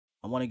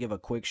want to give a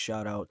quick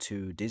shout out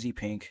to Dizzy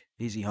Pink,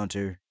 Easy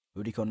Hunter,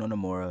 Uriko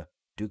Nonomura,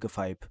 Duke of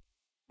Hype,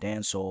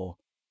 Dan Soul,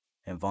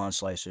 and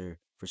Vonslicer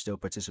for still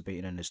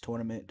participating in this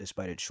tournament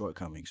despite its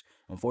shortcomings.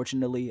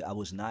 Unfortunately, I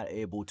was not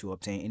able to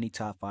obtain any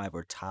top 5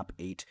 or top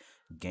 8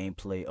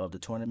 gameplay of the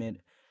tournament,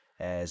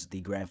 as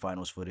the grand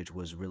finals footage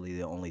was really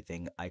the only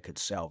thing I could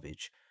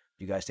salvage.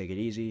 You guys take it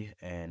easy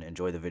and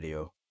enjoy the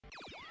video.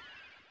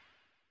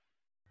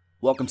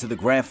 Welcome to the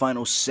grand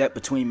final set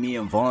between me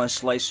and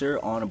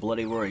Vonslicer on a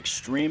Bloody Roar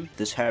Extreme.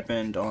 This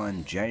happened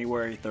on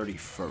January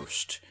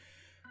 31st.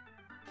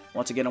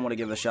 Once again, I want to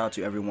give a shout out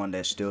to everyone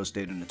that still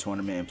stayed in the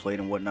tournament and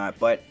played and whatnot,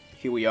 but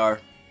here we are.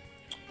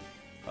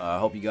 I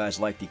hope you guys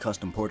like the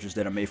custom portraits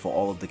that I made for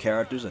all of the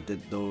characters. I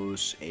did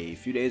those a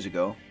few days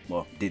ago.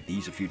 Well, did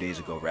these a few days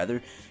ago,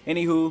 rather.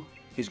 Anywho,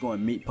 he's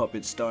going Meat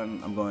Puppet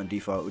Stun. I'm going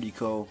Default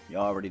Uriko.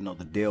 Y'all already know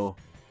the deal.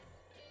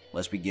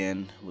 Let's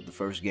begin with the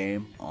first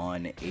game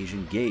on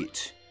Asian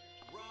Gate.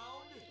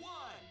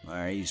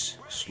 Alright, he's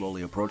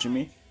slowly approaching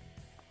me.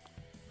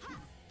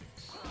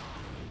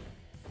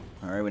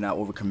 Alright, we're not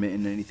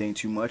overcommitting anything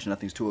too much.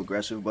 Nothing's too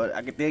aggressive, but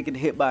I could get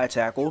hit by a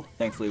tackle.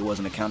 Thankfully, it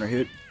wasn't a counter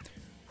hit.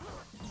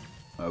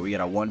 We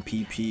got a 1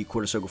 PP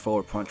quarter circle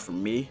forward punch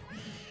from me.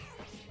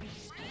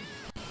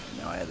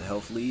 Now I have the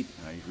health lead.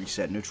 He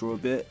reset neutral a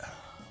bit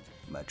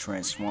by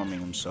transforming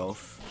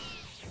himself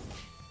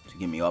to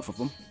get me off of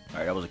him.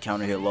 Alright, that was a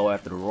counter hit low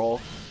after the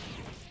roll.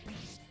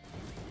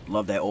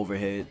 Love that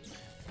overhead.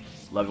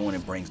 Love it when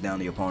it brings down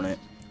the opponent.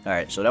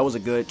 Alright, so that was a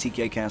good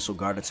TK cancel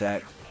guard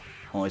attack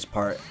on his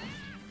part.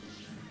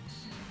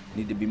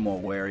 Need to be more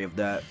wary of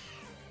that.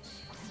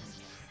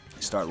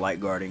 Start light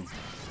guarding.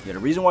 Yeah, the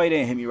reason why he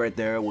didn't hit me right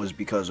there was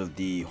because of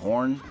the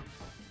horn.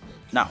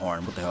 Not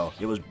horn, what the hell.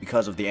 It was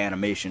because of the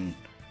animation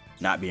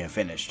not being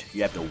finished.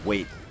 You have to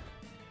wait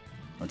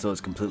until it's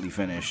completely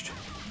finished.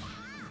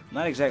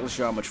 Not exactly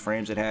sure how much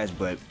frames it has,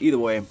 but either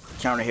way,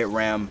 counter hit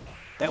ram.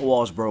 That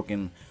wall's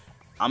broken.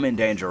 I'm in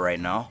danger right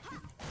now.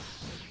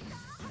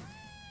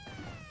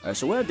 Alright,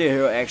 so what I did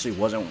here actually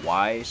wasn't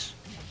wise.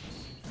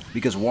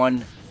 Because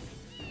one,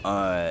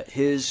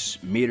 his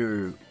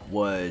meter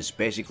was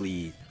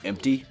basically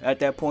empty at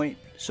that point.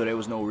 So there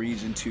was no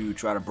reason to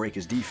try to break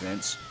his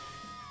defense.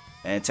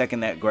 And taking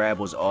that grab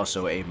was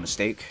also a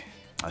mistake.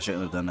 I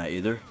shouldn't have done that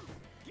either.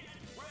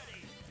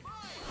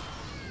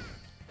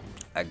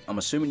 I'm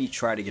assuming he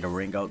tried to get a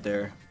ring out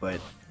there,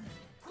 but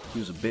he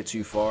was a bit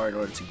too far in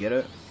order to get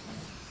it.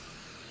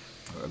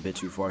 Or a bit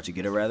too far to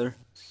get it, rather.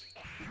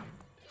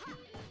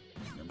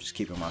 I'm just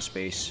keeping my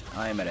space.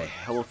 I am at a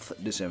health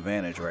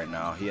disadvantage right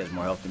now. He has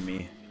more health than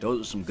me. Those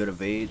are some good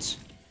evades.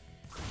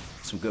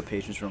 Some good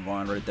patience from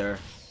Vaughn right there.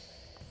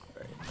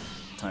 All right.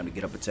 Time to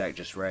get up attack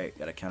just right.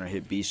 Got a counter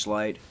hit B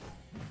slide.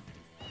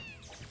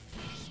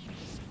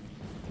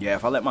 Yeah,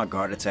 if I let my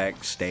guard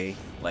attack stay,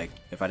 like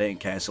if I didn't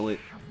cancel it,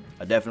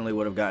 I definitely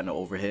would have gotten an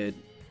overhead.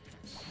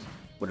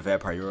 Would have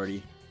had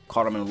priority.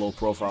 Caught him in a low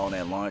profile on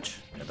that launch.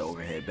 Got the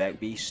overhead back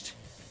beast.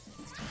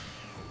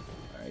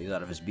 Alright, he's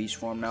out of his beast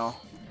form now.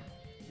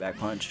 Back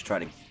punch. Try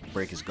to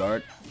break his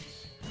guard.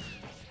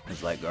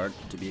 His light guard,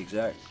 to be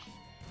exact.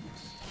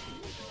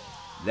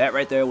 That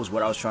right there was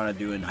what I was trying to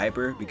do in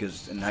Hyper.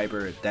 Because in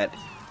Hyper, that,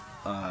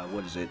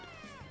 what is it?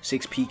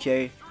 6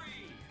 PK,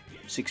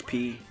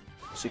 6P,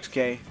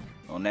 6K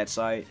on that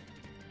side.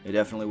 It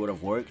definitely would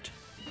have worked.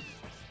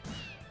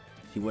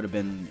 He would have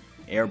been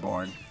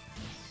airborne,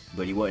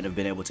 but he wouldn't have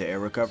been able to air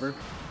recover,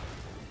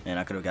 and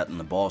I could have gotten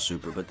the ball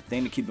super. But the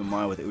thing to keep in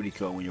mind with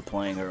Uriko when you're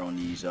playing her on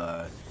these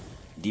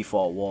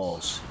default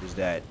walls is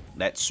that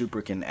that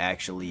super can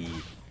actually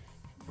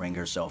ring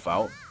herself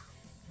out.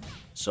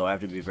 So I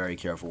have to be very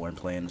careful when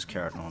playing this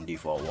character on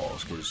default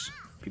walls, because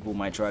people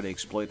might try to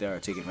exploit that or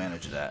take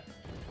advantage of that.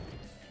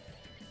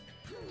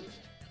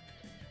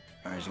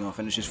 Alright, is he going to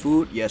finish his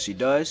food? Yes, he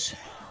does.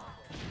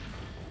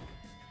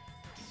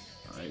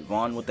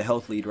 Vaughn with the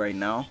health lead right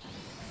now.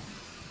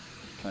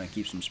 Trying to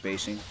keep some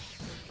spacing.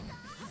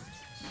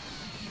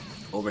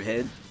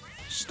 Overhead.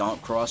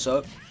 Stomp cross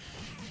up.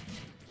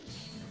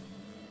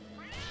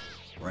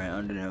 Ran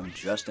under him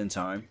just in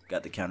time.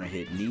 Got the counter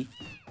hit knee.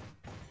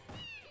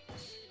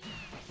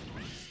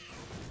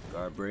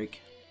 Guard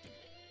break.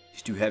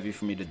 He's too heavy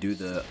for me to do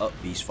the up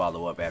beast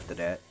follow up after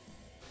that.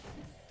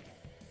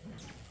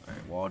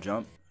 Alright, wall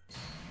jump.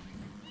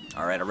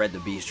 Alright, I read the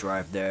beast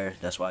drive there.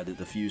 That's why I did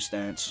the fuse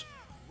stance.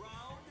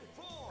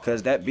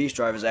 Because that beast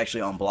drive is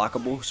actually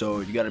unblockable,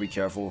 so you gotta be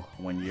careful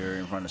when you're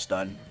in front of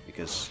stun,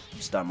 because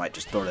stun might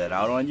just throw that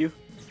out on you,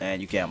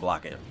 and you can't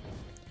block it.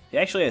 He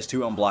actually has 2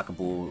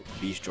 unblockable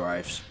beast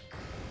drives.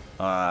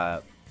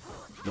 The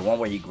one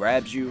where he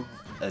grabs you,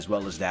 as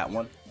well as that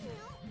one.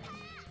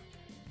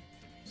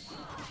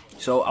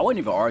 So I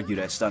wouldn't even argue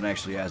that stun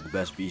actually has the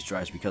best beast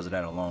drives because of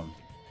that alone.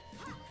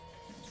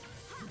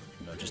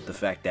 You know, just the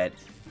fact that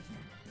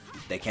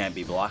they can't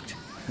be blocked.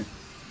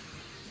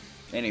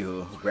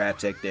 Anywho, grab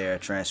tech there,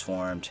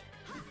 transformed.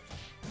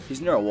 He's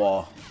near a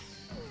wall.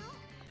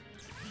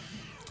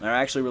 And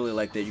I actually really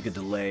like that you could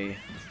delay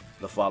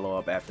the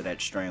follow-up after that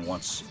string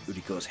once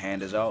Uriko's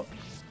hand is out.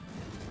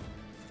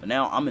 But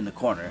now I'm in the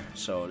corner,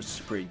 so this is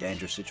a pretty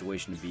dangerous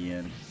situation to be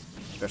in,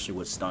 especially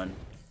with stun.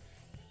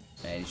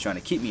 And he's trying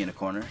to keep me in the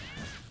corner.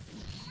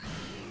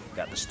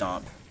 Got the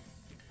stomp,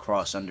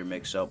 cross under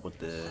mix up with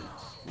the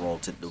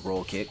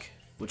roll kick,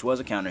 which was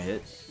a counter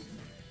hit.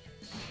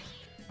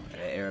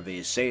 That air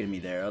evade saved me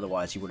there,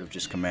 otherwise he would have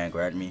just command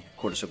grabbed me,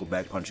 quarter circle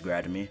back punch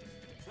grabbed me.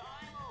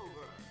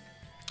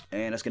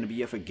 And that's going to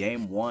be it for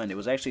game 1. There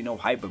was actually no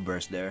hyper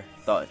burst there.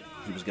 Thought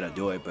he was going to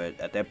do it, but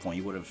at that point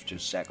he would have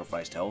just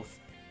sacrificed health.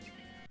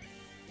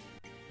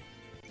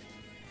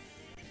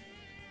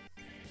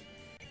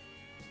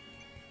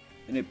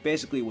 And it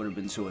basically would have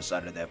been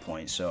suicide at that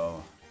point,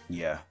 so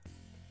yeah.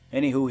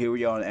 Anywho, here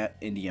we are at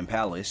Indian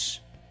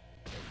Palace.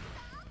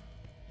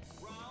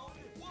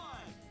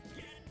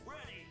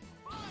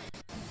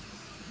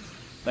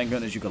 Thank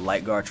goodness you could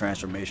light guard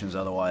transformations,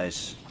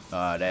 otherwise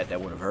that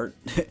would have hurt.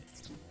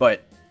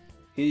 But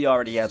he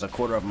already has a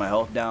quarter of my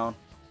health down.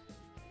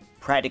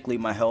 Practically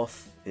my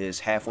health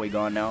is halfway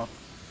gone now.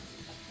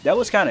 That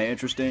was kind of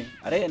interesting.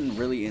 I didn't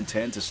really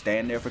intend to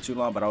stand there for too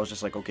long, but I was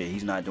just like, okay,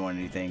 he's not doing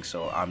anything,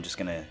 so I'm just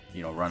gonna,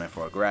 you know, run in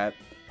for a grab.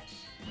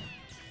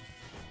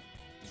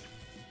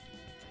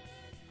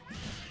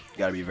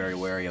 Gotta be very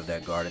wary of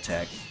that guard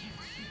attack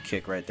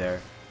kick right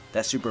there.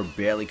 That super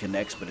barely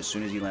connects, but as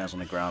soon as he lands on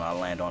the ground, I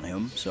land on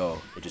him,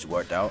 so it just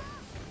worked out.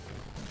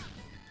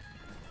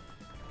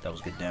 That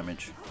was good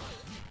damage.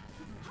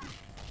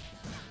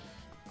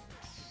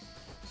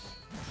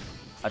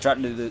 I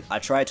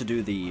tried to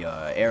do the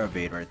air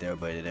evade right there,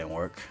 but it didn't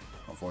work.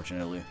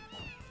 Unfortunately,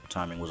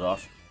 timing was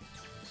off.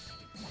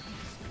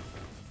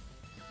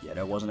 Yeah,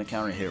 that wasn't a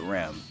counter hit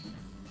ram.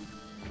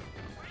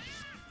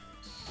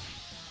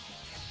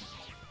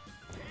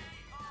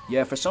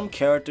 Yeah, for some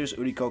characters,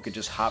 Uriko could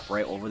just hop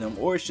right over them,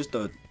 or it's just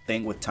a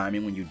thing with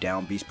timing when you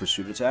down beast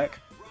pursuit attack.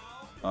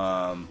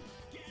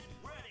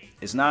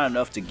 It's not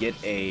enough to get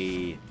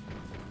a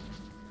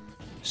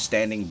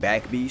standing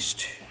back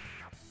beast.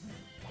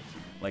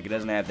 Like, it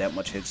doesn't have that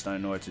much hit stun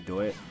in order to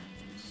do it.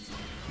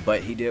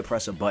 But he did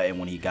press a button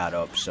when he got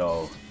up,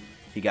 so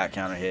he got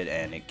counter hit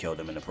and it killed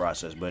him in the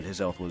process. But his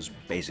health was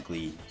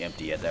basically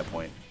empty at that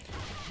point.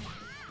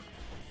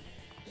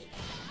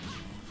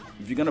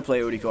 If you're going to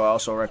play Uriko, I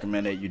also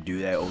recommend that you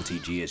do that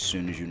OTG as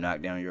soon as you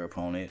knock down your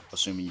opponent,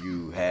 assuming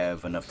you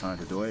have enough time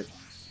to do it.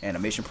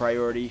 Animation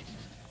priority,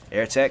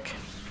 air tech.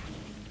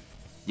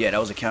 Yeah, that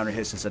was a counter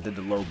hit since I did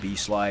the low B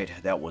slide.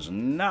 That was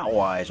not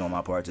wise on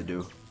my part to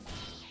do.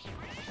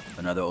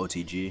 Another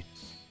OTG.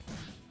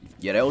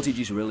 Yeah, that OTG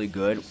is really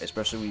good,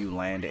 especially when you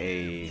land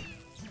a,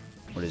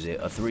 what is it,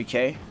 a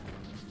 3K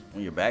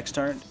when your back's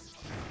turned,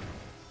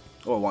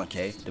 or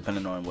 1K,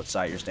 depending on what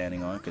side you're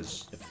standing on.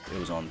 Because if it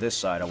was on this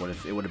side, it would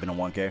have been a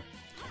 1K.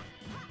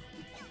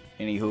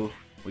 Anywho,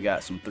 we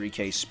got some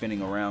 3K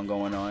spinning around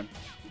going on.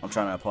 I'm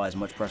trying to apply as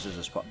much pressure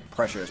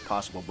as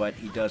possible, but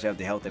he does have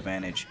the health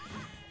advantage,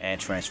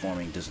 and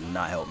transforming does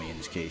not help me in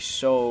this case.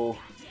 So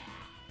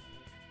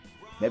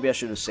maybe I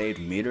should have saved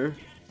meter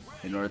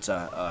in order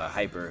to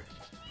hyper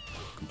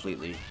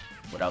completely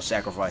without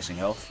sacrificing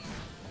health.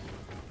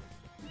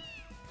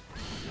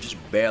 Just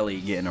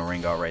barely getting a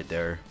ring out right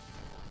there.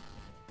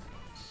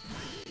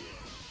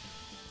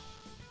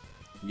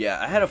 Yeah,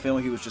 I had a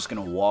feeling he was just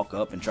gonna walk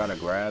up and try to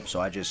grab,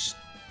 so I just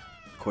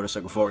quarter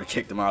circle forward and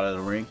kicked him out of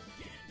the ring.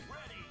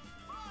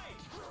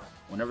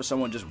 Whenever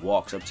someone just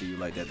walks up to you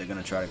like that, they're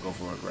gonna try to go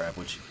for a grab,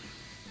 which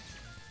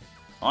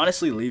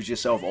honestly leaves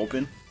yourself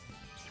open.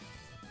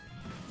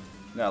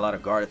 Got a lot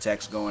of guard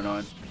attacks going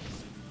on.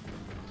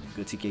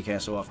 Good TK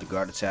cancel off the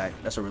guard attack.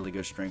 That's a really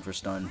good string for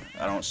stun.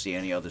 I don't see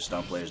any other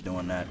stun players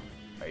doing that.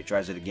 Alright, he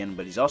tries it again,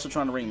 but he's also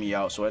trying to ring me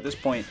out. So at this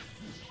point,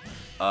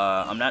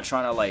 I'm not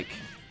trying to like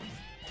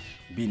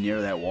be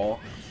near that wall.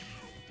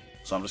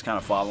 So I'm just kind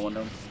of following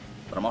them.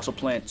 But I'm also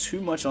playing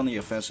too much on the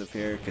offensive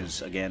here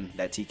because, again,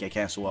 that TK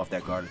cancel off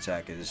that guard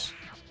attack is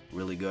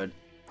really good.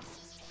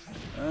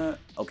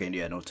 Okay,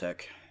 yeah, no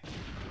tech.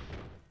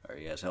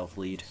 Alright, he has health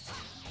lead.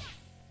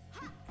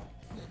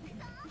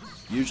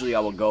 Usually I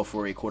would go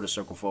for a quarter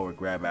circle forward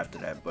grab after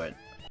that, but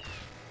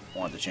I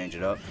wanted to change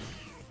it up.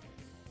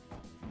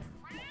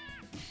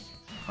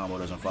 Combo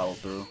doesn't follow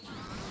through.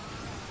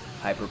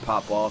 Hyper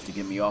pop off to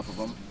get me off of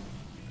him.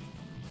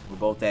 We're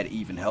both at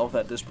even health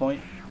at this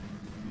point.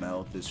 My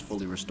health is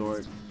fully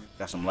restored.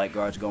 Got some light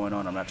guards going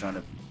on. I'm not trying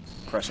to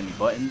press any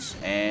buttons.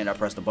 And I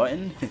pressed the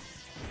button.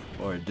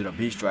 Or did a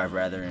beast drive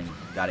rather, and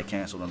got it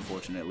canceled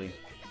unfortunately.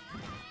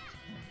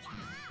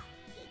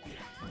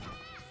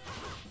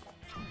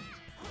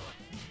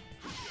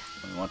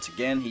 And once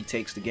again, he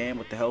takes the game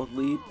with the health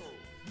lead.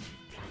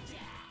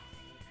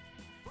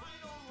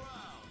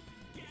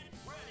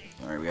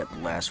 Alright, we got the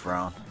last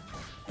round.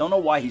 Don't know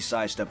why he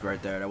sidestepped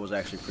right there. That was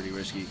actually pretty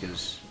risky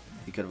because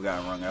he could have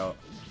gotten rung out.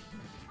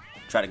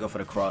 Tried to go for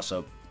the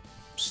cross-up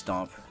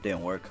stomp.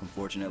 Didn't work,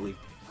 unfortunately.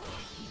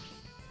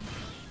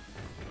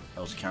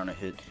 That was a counter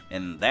hit.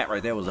 And that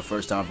right there was the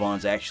first time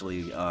Vons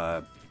actually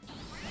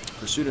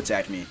pursuit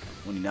attacked me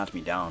when he knocked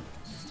me down.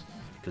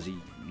 Because he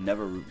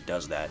never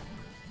does that,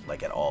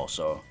 like, at all.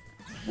 So,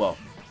 well,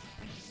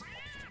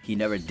 he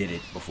never did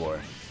it before.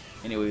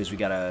 Anyways, we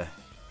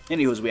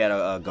had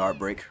a guard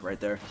break right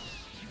there.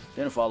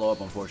 Didn't follow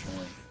up,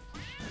 unfortunately.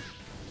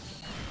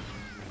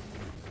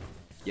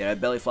 Yeah,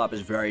 that belly flop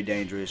is very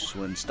dangerous.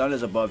 When stun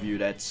is above you,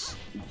 that's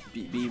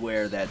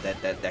beware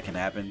that can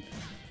happen.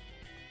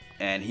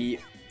 And he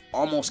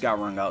almost got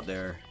rung out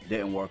there.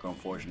 Didn't work,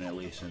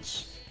 unfortunately,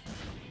 since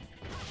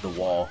the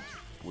wall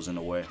was in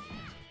the way.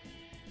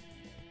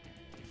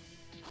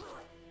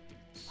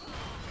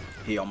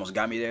 He almost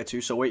got me there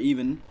too, so we're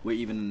even. We're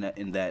even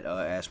in that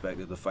aspect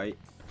of the fight.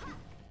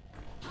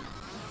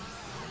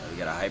 We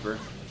got a hyper.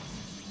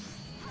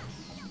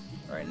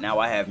 All right, now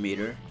I have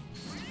meter.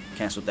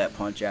 Canceled that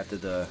punch after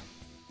the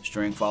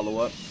string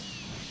follow-up.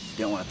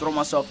 Didn't want to throw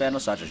myself at him,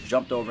 so I just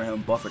jumped over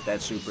him, buffered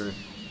that super,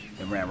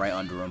 and ran right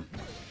under him.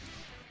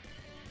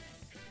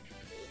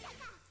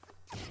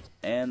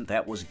 And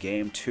that was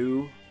game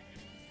 2.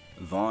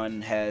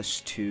 Vaughn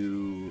has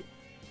to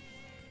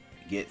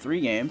get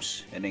 3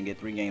 games, and then get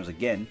 3 games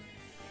again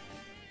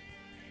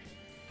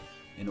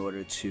in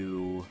order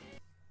to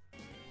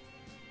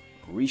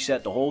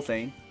reset the whole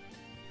thing.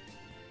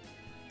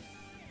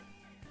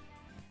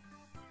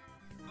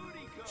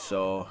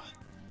 So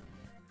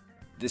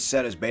this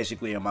set is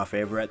basically in my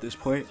favor at this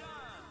point.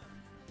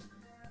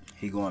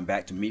 He going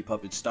back to meat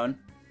puppet stun.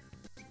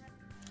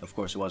 Of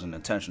course, it wasn't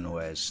intentional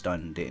as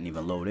stun didn't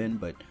even load in,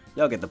 but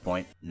y'all get the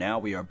point. Now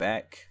we are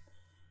back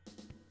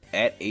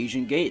at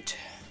Asian Gate.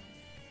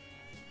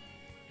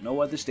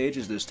 No other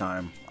stages this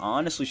time. I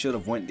honestly should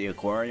have went the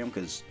aquarium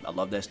because I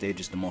love that stage.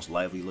 It's the most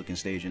lively looking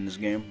stage in this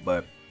game,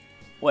 but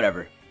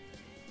whatever.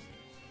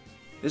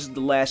 This is the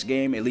last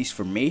game, at least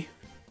for me.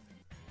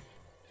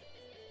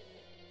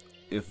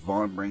 If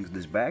Vaughn brings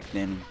this back,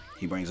 then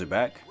he brings it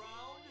back.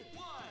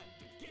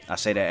 I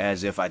say that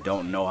as if I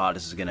don't know how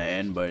this is going to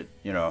end, but,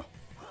 you know.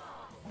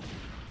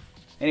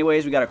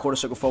 Anyways, we got a quarter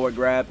circle forward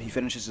grab. He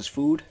finishes his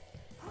food.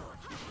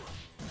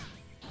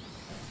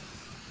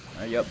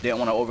 Yep, didn't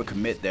want to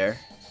overcommit there.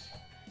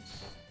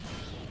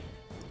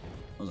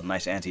 That was a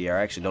nice anti-air.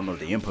 I actually don't know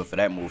the input for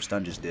that move.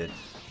 Stun just did.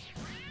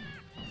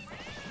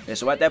 Yeah,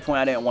 so at that point,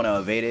 I didn't want to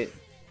evade it.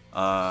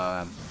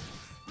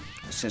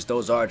 Since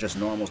those are just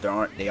normals,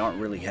 they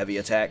aren't really heavy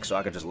attacks, so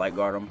I could just light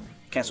guard them.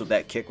 Canceled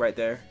that kick right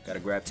there. Got a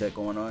grab tech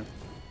going on.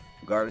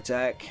 Guard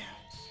attack.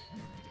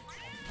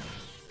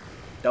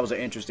 That was an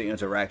interesting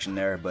interaction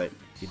there, but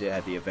he did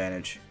have the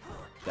advantage.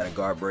 Got a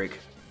guard break.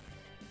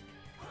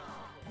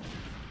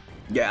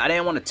 Yeah, I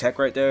didn't want to tech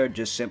right there,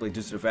 just simply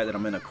due to the fact that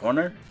I'm in a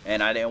corner,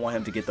 and I didn't want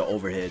him to get the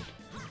overhead.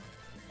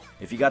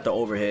 If he got the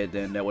overhead,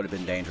 then that would have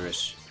been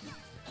dangerous.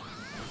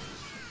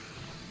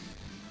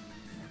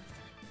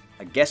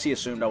 I guess he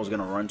assumed I was going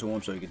to run to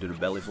him so he could do the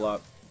belly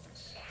flop.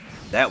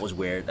 That was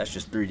weird. That's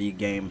just 3D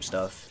game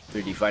stuff.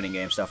 3D fighting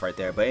game stuff right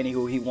there. But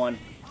anywho, he won.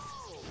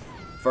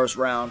 First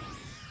round.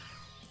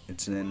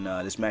 It's in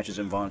this match is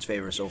in Vaughn's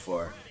favor so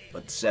far.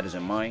 But the set is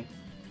in mine.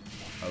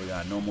 We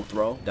got a normal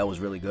throw. That was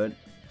really good.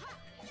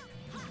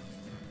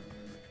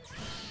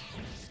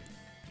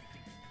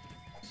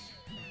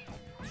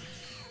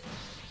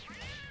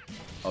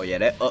 Oh yeah,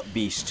 that up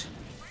beast.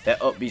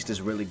 That up beast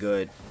is really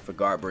good for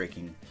guard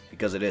breaking.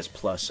 Because it is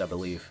plus, I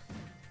believe.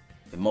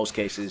 In most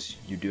cases,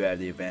 you do have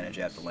the advantage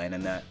after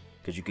landing that.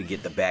 Because you could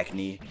get the back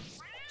knee.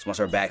 So once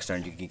our back's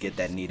turned, you can get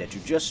that knee that you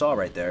just saw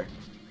right there.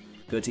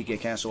 Good TK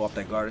cancel off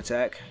that guard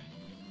attack.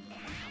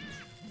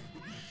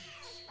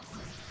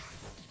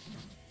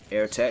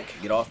 Air tech,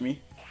 get off me.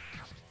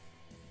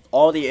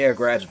 All the air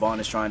grabs Vaughn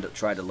is trying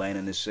to land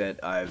in this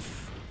set,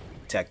 I've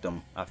teched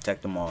them. I've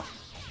teched them all.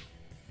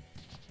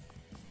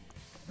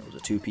 That was a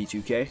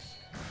 2P2K.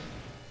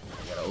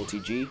 I got an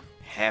OTG.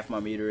 Half my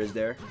meter is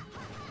there.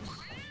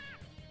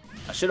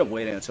 I should have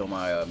waited until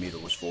my meter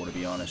was full, to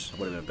be honest.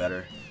 Would have been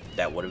better.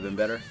 That would have been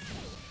better.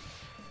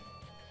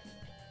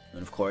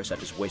 And of course, I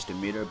just wasted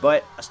meter,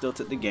 but I still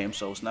took the game,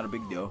 so it's not a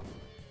big deal.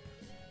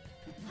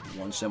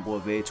 One simple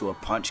evade to a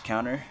punch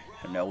counter,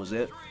 and that was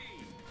it.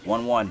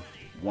 1-1.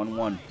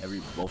 1-1.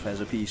 Both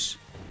has a piece.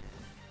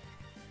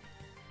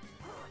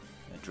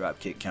 That drop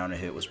kick counter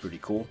hit was pretty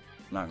cool.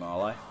 Not gonna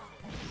lie.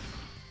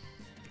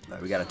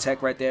 Alright, we got a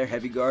tech right there,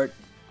 heavy guard.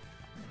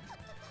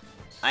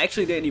 I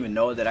actually didn't even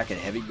know that I could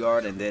heavy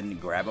guard and then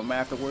grab him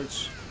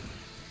afterwards.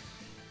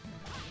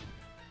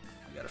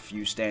 I got a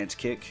few stance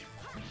kick.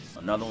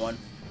 Another one.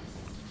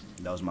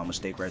 That was my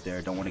mistake right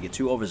there. Don't want to get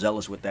too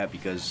overzealous with that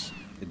because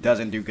it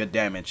doesn't do good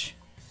damage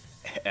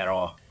at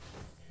all.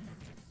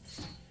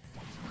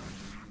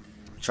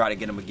 Try to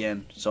get him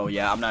again. So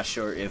yeah, I'm not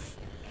sure if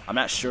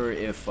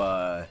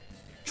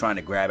trying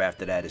to grab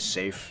after that is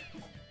safe.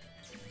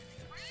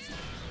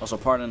 Also,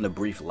 pardon the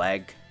brief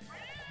lag.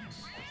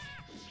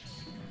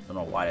 Don't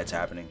know why that's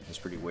happening. It's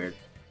pretty weird.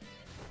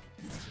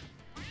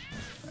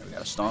 Alright, we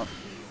got a stomp.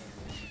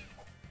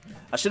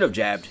 I should have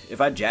jabbed.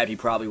 If I jabbed, he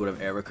probably would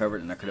have air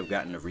recovered and I could have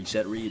gotten a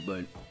reset read,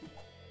 but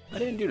I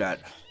didn't do that.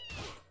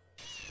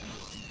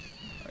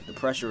 Alright, the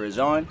pressure is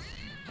on.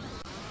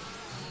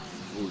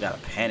 Ooh, we got a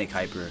panic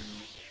hyper.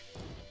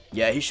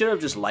 Yeah, he should have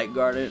just light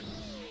guarded,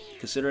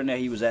 considering that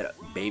he was at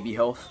baby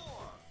health,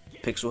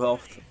 pixel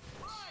health.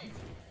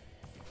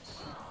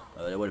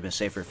 It would have been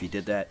safer if he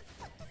did that.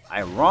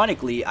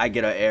 Ironically, I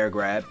get an air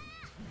grab.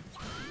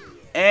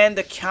 And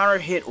the counter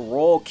hit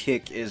roll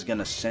kick is going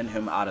to send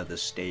him out of the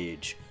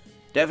stage.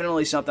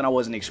 Definitely something I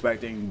wasn't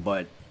expecting,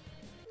 but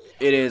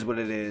it is what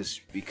it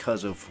is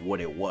because of what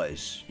it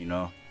was, you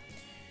know.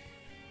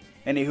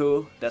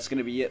 Anywho, that's going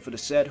to be it for the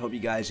set. Hope you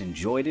guys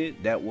enjoyed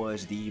it. That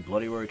was the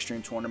Bloody Roar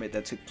Extreme Tournament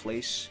that took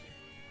place,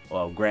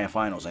 well, Grand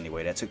Finals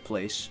anyway, that took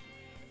place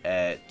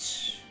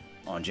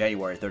on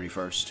January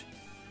 31st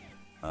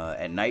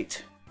at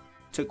night.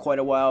 Took quite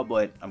a while,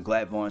 but I'm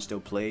glad Vaughn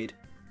still played.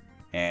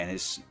 And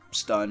his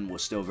stun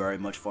was still very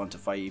much fun to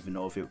fight, even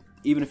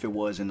if it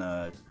was in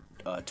a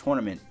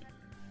tournament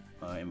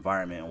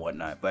environment and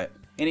whatnot. But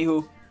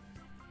anywho,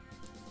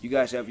 you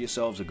guys have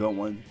yourselves a good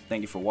one.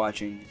 Thank you for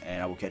watching,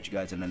 and I will catch you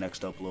guys in the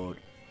next upload,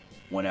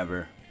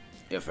 whenever,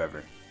 if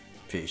ever.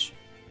 Peace.